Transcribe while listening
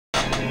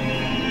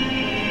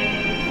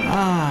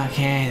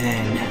Okay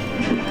then.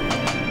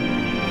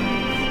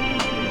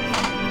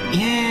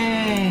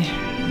 Yay!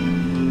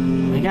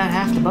 We got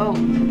half the boat.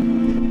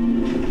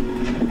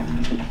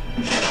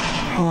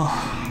 Oh.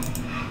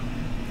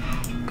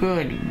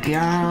 Good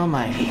God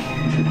Almighty.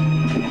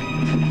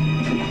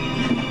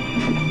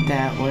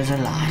 That was a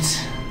lot.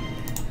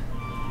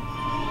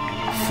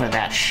 For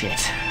that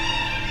shit.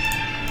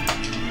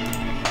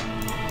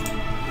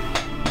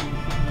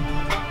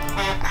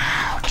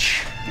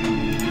 Ouch.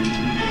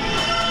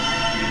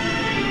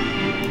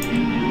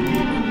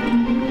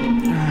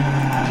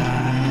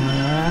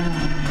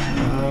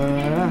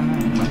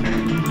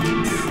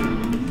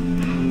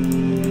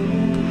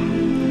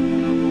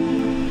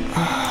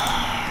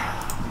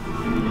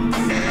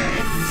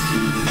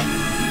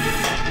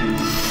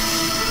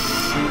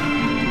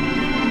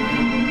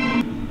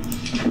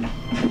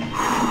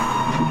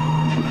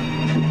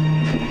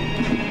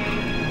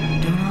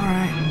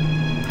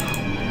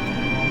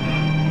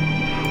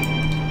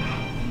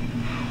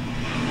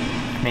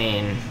 I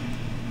mean,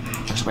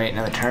 just wait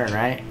another turn,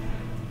 right?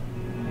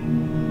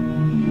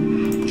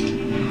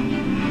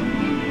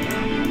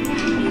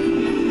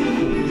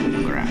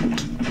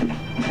 Correct.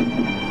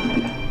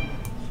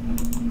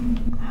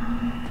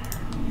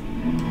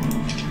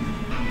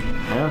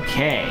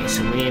 Okay,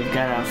 so we've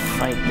gotta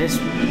fight this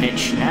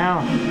bitch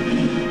now.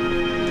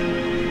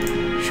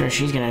 Sure,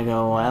 she's gonna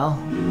go well.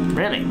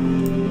 Really?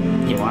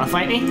 You wanna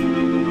fight me?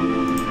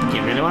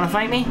 You really wanna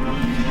fight me?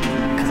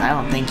 Because I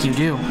don't think you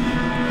do.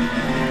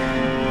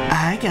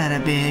 I got a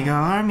big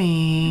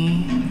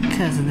army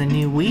because of the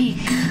new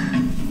week.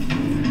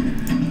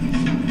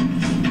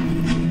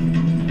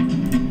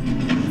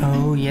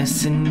 Oh,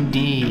 yes,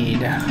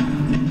 indeed.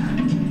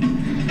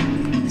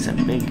 It's a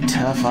big,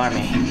 tough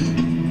army.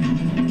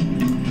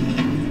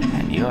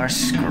 And you're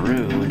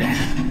screwed.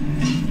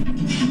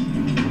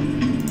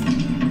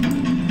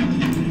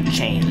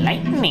 Chain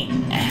lightning.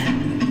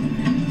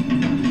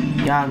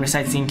 Yogg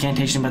recites the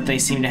incantation, but they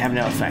seem to have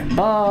no effect.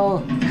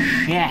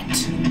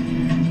 Bullshit.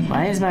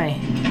 Why is my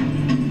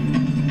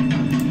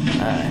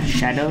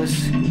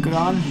shadows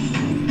gone?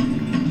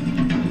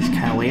 It's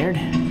kind of weird.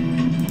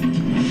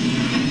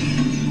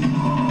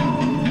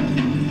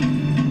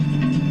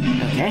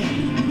 Okay.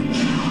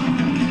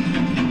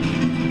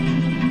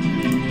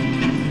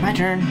 My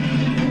turn.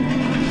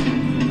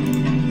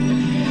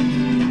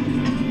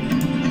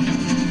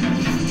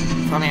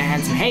 If only I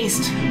had some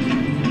haste.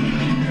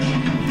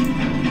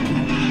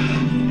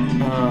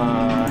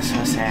 Oh,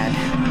 so sad.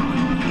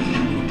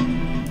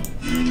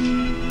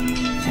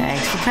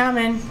 Thanks for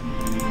coming.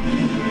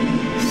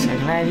 So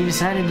glad you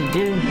decided to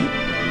do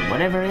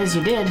whatever it is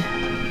you did.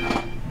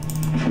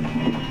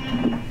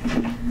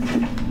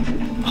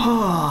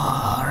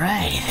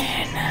 Alrighty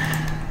then.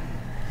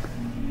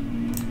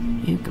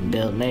 You can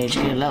build Mage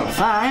Gear level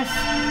 5.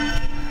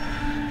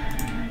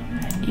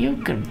 And you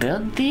can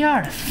build the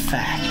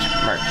Artifact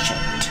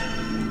Merchant.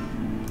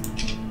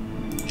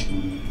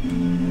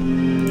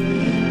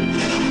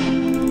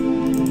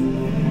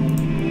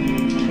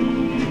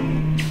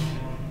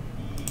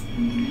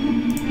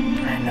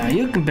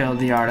 You can build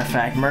the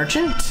Artifact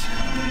Merchant.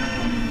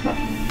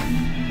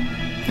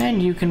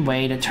 And you can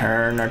wait a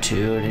turn or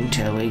two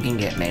until we can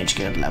get Mage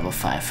Guild level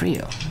 5 for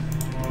you.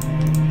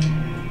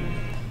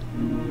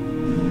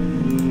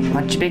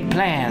 What's your big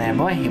plan there,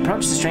 boy? You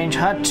approach the strange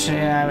hut.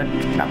 I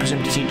would not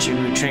presume to teach you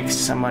new tricks.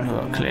 Someone who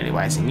are clearly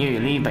wiser than you. You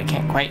leave, but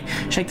can't quite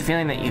shake the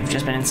feeling that you've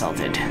just been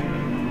insulted.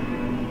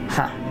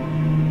 Huh.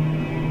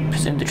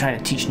 Presume to try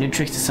to teach new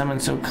tricks to someone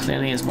so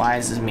clearly as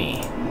wise as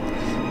me.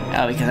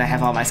 Oh, because I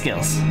have all my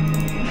skills.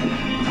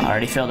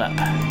 Already filled up.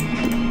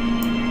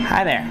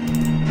 Hi there.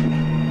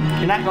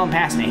 You're not going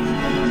past me.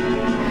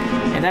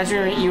 If that's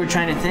what you were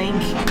trying to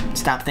think,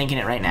 stop thinking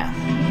it right now.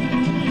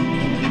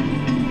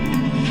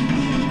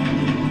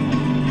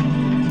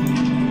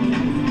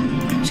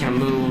 Just gonna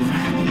move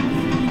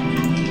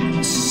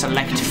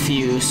select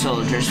few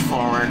soldiers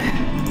forward.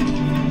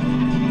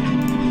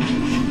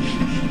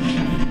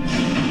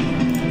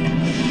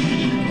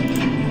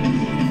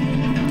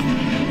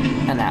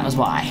 And that was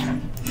why.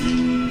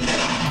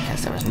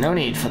 Because there was no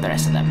need for the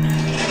rest of them.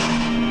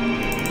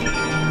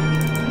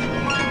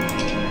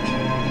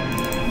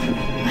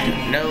 I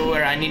don't know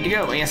where I need to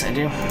go. Yes, I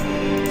do.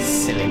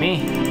 Silly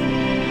me.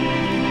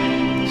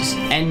 Just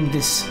end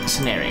this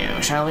scenario,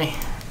 shall we?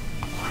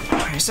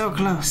 We're so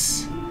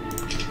close.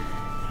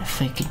 If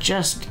we could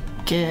just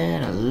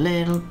get a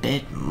little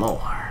bit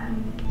more.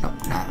 Nope,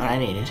 not what I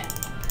needed.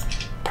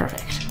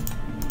 Perfect.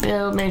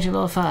 Build Major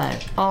Level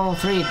 5. All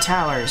 3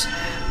 towers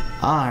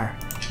are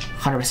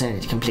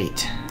 100%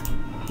 complete.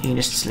 You can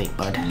just sleep,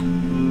 bud.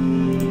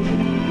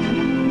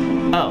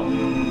 Oh,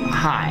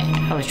 hi.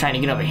 I was trying to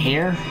get over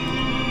here.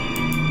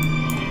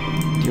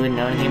 You wouldn't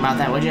know anything about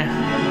that, would you?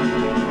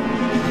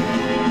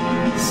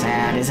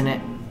 Sad, isn't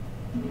it?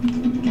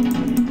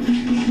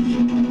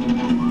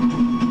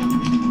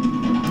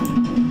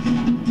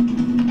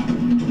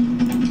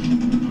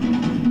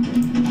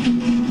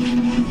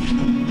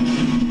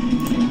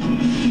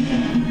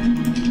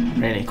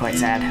 Really quite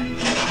sad,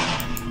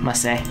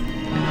 must say.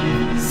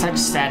 Such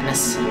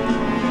sadness.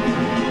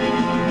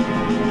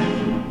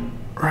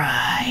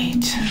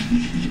 Right.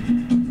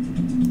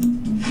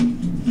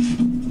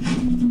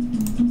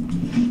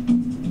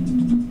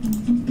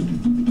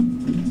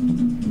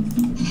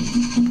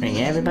 Bring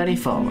everybody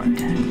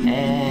forward.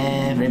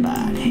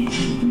 Everybody.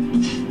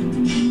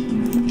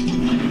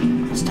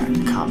 Start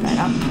the combat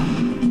up.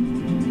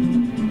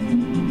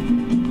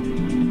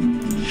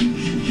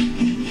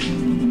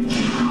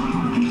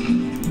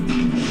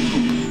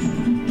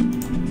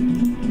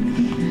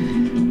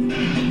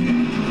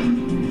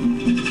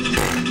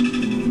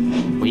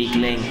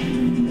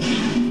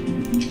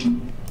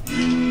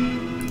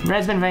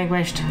 Red's been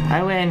vanquished.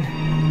 I win.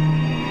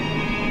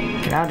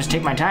 Can now just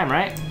take my time,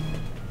 right?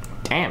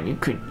 Damn, you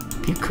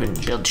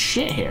couldn't build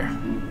shit here.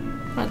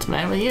 What's the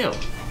matter with you?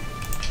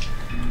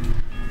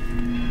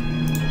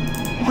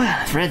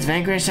 Well, if Red's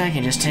vanquished, I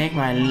can just take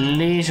my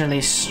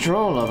leisurely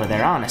stroll over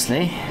there,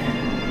 honestly.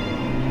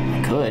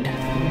 I could.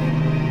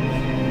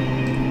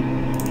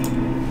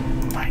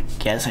 But I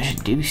guess I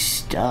should do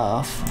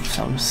stuff of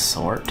some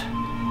sort.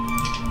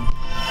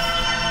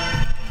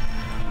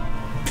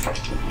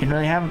 You didn't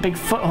really have a big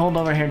foothold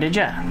over here, did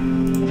ya?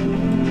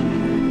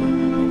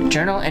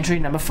 Journal entry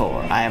number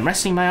 4. I am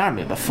resting my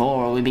army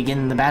before we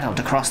begin the battle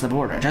to cross the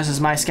border. Just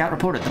as my scout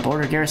reported, the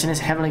border garrison is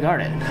heavily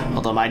guarded.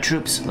 Although my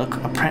troops look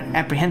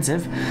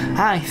apprehensive,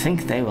 I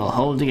think they will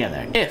hold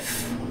together.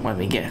 If, when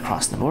we get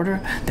across the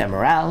border, their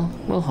morale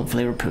will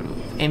hopefully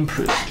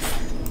improve.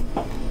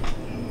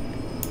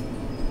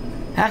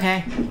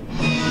 Okay.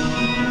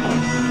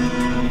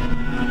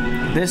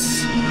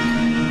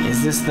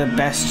 Is this the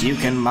best you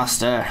can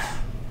muster?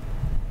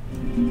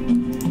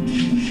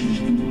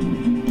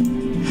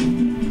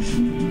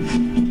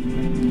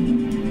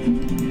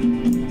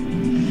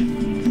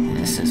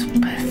 This is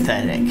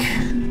pathetic.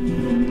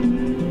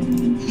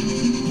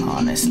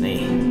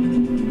 Honestly.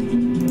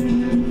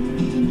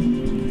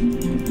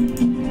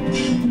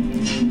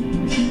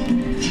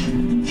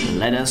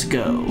 Let us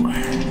go.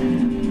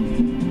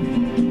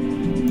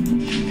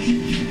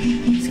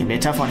 It's gonna be a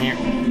tough one here.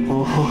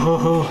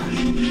 Ooh.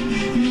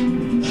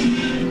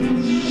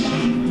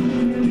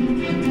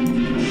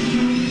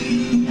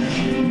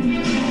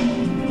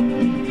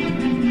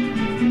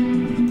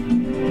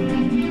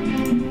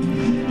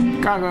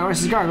 Gargoyle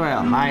versus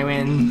Gargoyle. My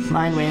win.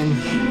 Mine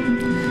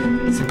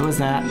win. Simple as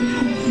that.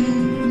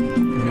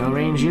 No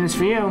range units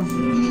for you.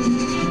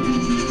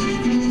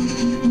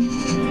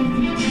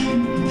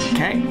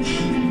 Okay.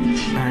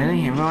 Oh, really?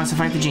 Everyone wants to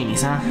fight the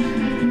genies, huh?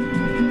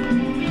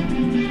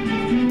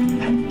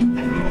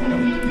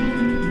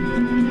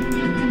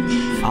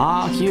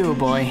 Fuck you,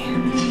 boy.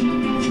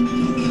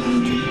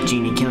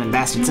 Genie killing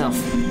bastard self.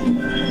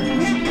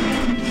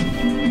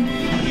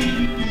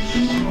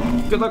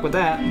 Good luck with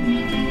that.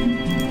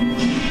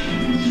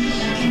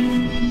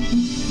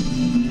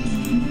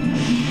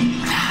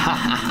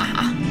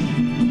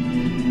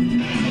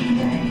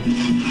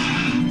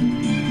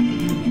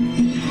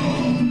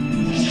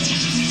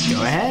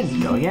 Go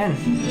ahead, go again.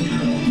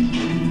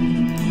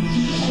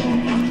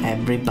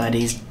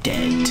 Everybody's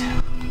dead.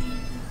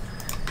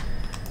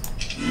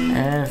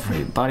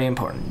 Everybody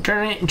important.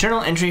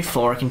 Journal entry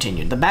 4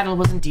 continued. The battle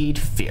was indeed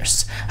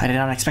fierce. I did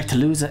not expect to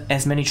lose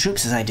as many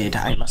troops as I did.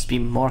 I must be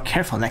more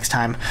careful next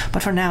time,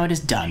 but for now it is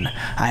done.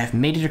 I have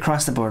made it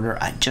across the border.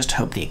 I just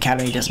hope the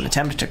Academy doesn't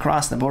attempt to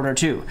cross the border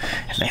too,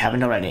 if they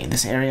haven't already.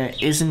 This area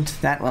isn't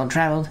that well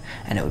traveled,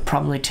 and it would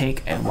probably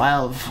take a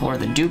while before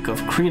the Duke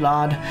of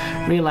Krelod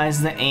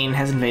realizes that Ain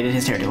has invaded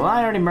his territory. Well,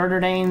 I already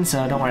murdered Ain,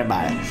 so don't worry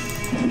about it.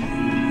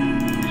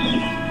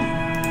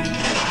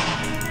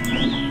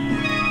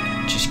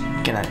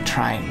 Gonna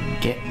try and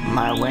get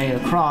my way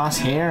across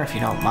here, if you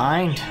don't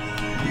mind.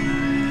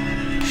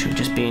 Should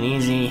just be an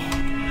easy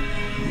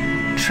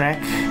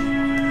trek.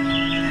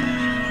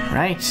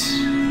 Right.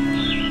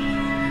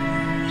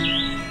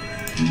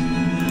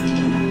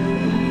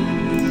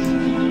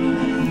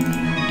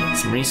 Get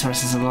some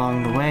resources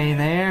along the way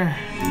there.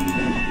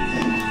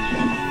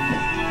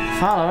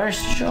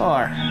 Followers,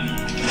 sure.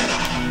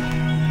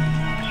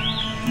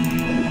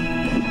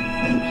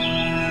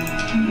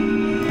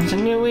 It's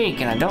a new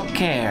week and I don't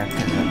care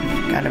because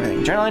I've got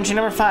everything. Journal entry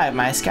number 5.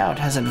 My scout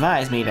has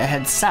advised me to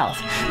head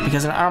south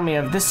because an army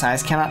of this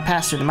size cannot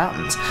pass through the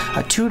mountains.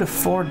 A 2 to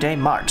 4 day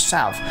march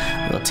south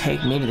will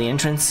take me to the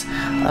entrance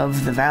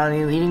of the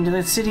valley leading to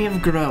the city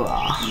of Groa.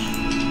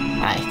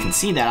 I can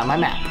see that on my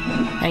map.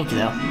 Thank you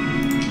though.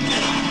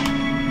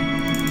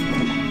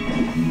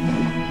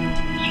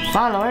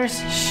 Followers?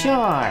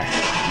 Sure.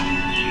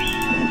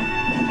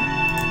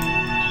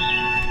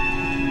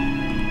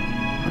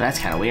 Well, that's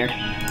kind of weird.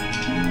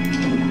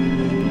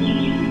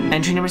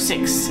 Entry number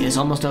 6 is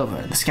almost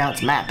over. The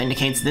scout's map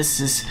indicates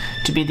this is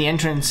to be the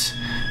entrance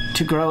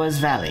to Groa's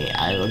Valley.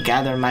 I will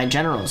gather my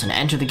generals and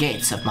enter the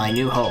gates of my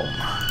new home.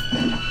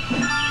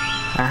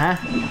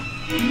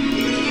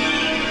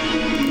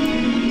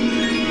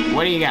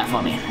 What do you got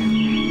for me?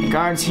 The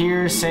guards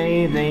here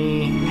say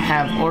they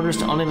have orders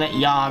to only let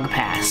Yogg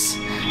pass.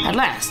 At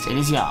last, it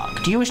is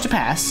Yogg. Do you wish to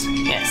pass?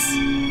 Yes.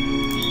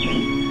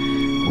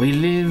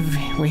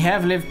 We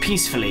have lived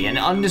peacefully and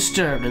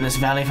undisturbed in this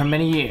valley for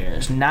many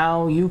years.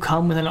 Now you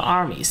come with an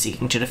army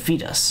seeking to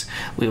defeat us.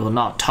 We will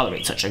not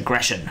tolerate such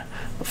aggression.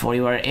 Before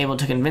you are able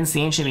to convince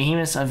the ancient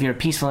behemoths of your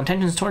peaceful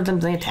intentions towards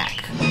them, they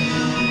attack.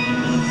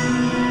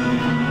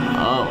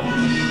 Oh.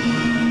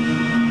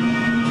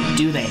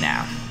 Do they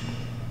now?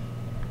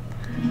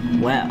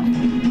 Well,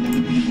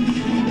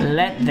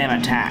 let them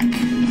attack.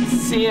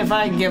 See if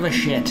I give a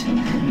shit.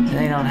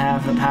 They don't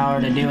have the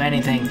power to do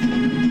anything.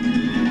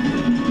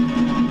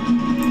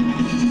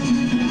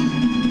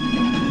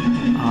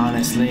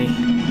 Honestly,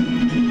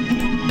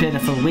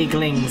 pitiful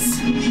weaklings.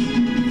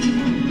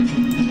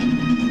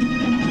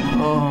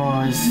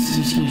 Oh, you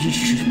should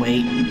just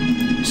wait.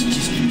 It's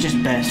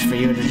just best for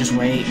you to just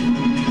wait.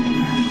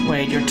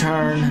 Wait your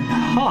turn.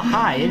 Oh,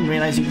 hi, I didn't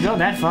realize you could go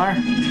that far.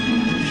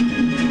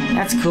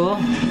 That's cool,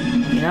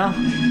 you know?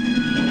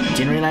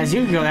 Didn't realize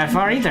you could go that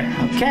far either.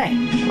 Okay,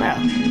 well.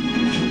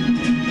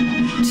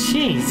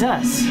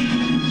 Jesus.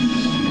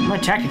 My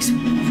tactics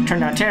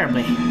turned out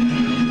terribly.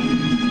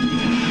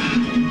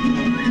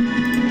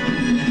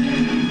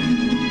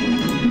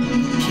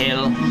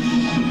 Kill,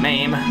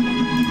 maim,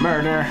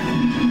 murder,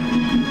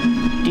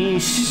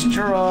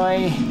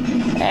 destroy,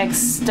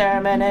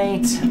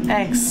 exterminate,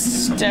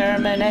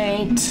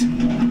 exterminate.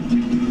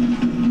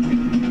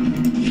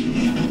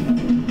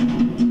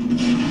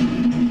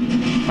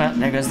 Well,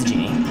 there goes the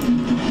genie.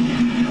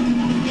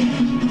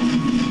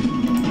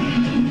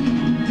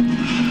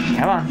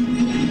 Come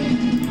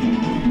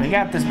on. We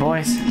got this,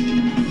 boys.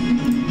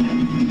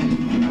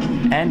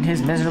 End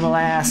his miserable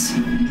ass.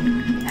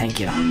 Thank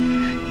you.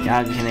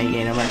 God can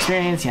gain more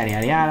experience, yada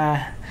yada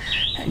yada.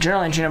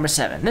 Journal entry number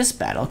 7. This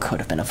battle could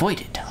have been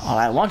avoided. All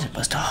I wanted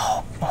was to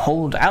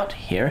hold out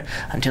here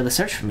until the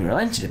search for me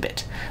relented a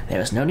bit. There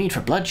was no need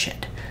for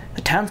bloodshed.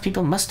 The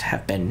townspeople must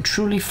have been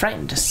truly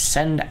frightened to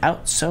send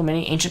out so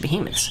many ancient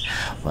behemoths.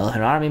 Well, if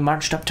an army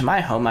marched up to my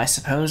home, I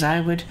suppose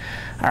I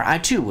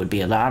too would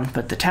be alarmed,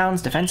 but the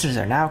town's defenses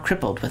are now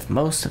crippled with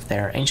most of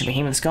their ancient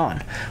behemoths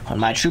gone. When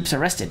my troops are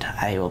rested,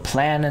 I will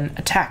plan an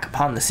attack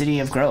upon the city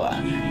of Groa,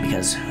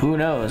 because who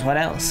knows what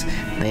else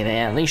they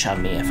may unleash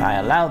on me if I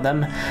allow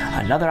them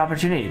another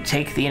opportunity to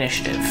take the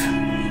initiative.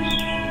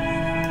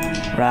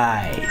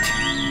 Right.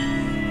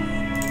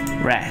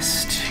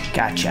 Rest.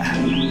 Gotcha.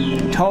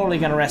 Totally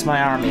gonna rest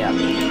my army up.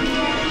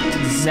 That's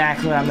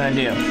exactly what I'm gonna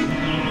do.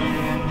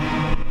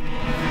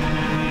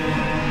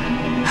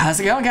 How's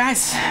it going,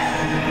 guys?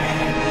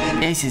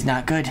 This is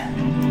not good.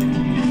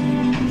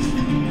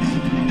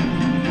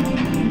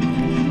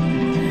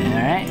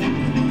 Alright.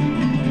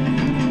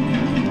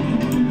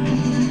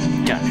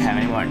 Don't have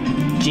any more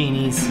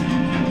genies.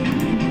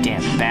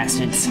 Damn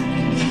bastards.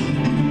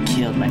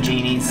 Killed my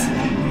genies.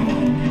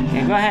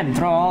 Yeah, go ahead and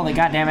throw all the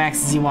goddamn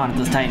axes you want at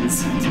those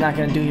titans. It's not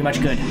gonna do you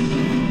much good.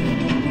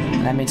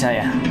 Let me tell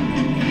you.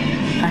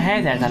 Oh,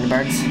 hey there,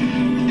 Thunderbirds.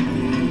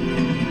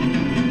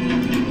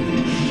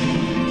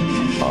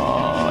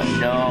 Oh,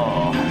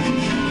 no.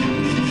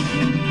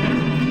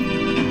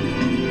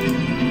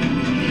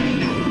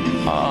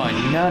 Oh,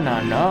 no,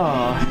 no,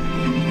 no.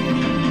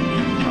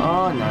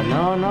 Oh, no,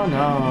 no, no,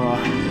 no.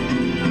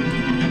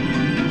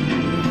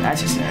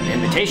 That's just an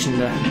invitation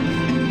to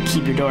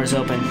keep your doors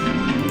open.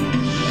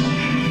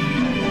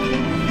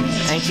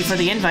 Thank you for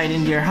the invite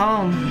into your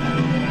home.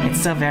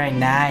 It's so very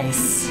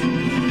nice.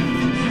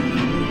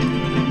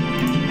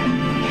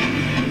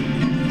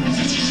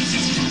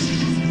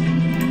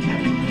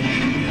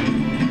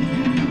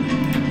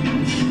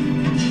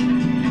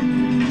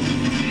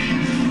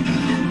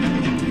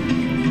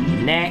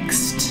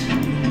 Next.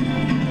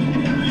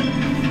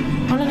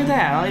 Oh, look at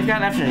that. All you've got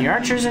left are your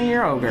archers and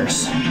your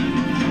ogres.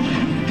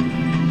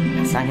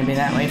 It's not gonna be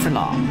that way for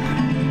long.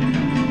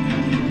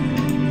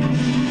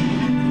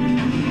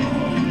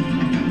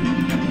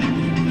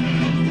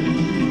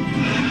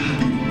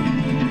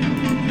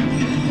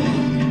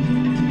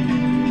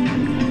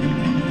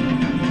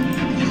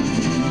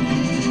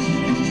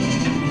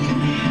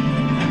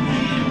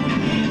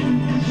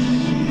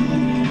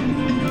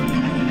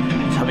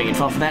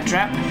 Fall for that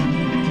trap.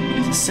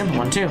 It's a simple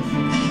one too.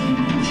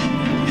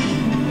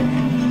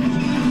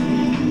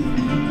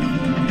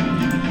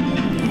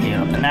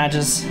 Heal up the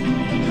Nagas.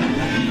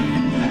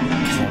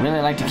 Because I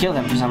really like to kill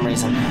them for some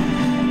reason.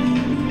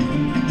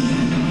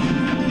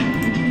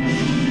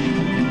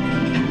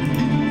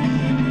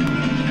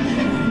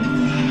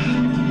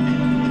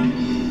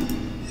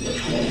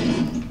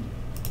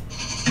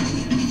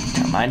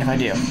 Don't mind if I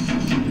do.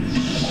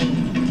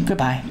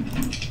 Goodbye.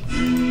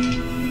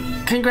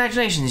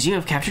 Congratulations, you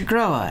have captured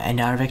Groa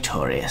and are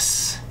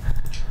victorious.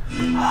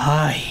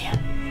 Hi.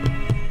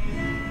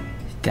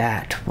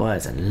 That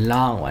was a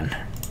long one.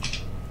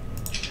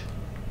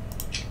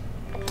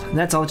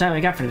 That's all the time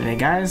we got for today,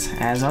 guys.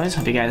 As always,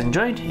 hope you guys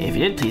enjoyed. If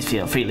you did, please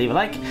feel free to leave a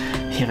like.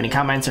 If you have any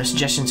comments or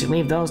suggestions, you can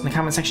leave those in the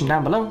comment section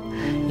down below.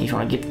 If you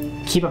want to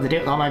keep up to date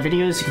with all my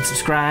videos, you can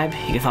subscribe.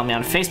 You can follow me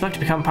on Facebook to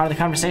become part of the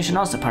conversation,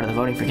 also part of the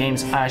voting for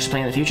games I should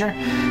play in the future.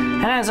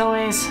 And as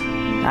always,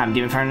 I'm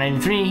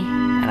DemonFire93,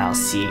 and I'll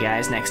see you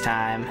guys next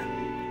time.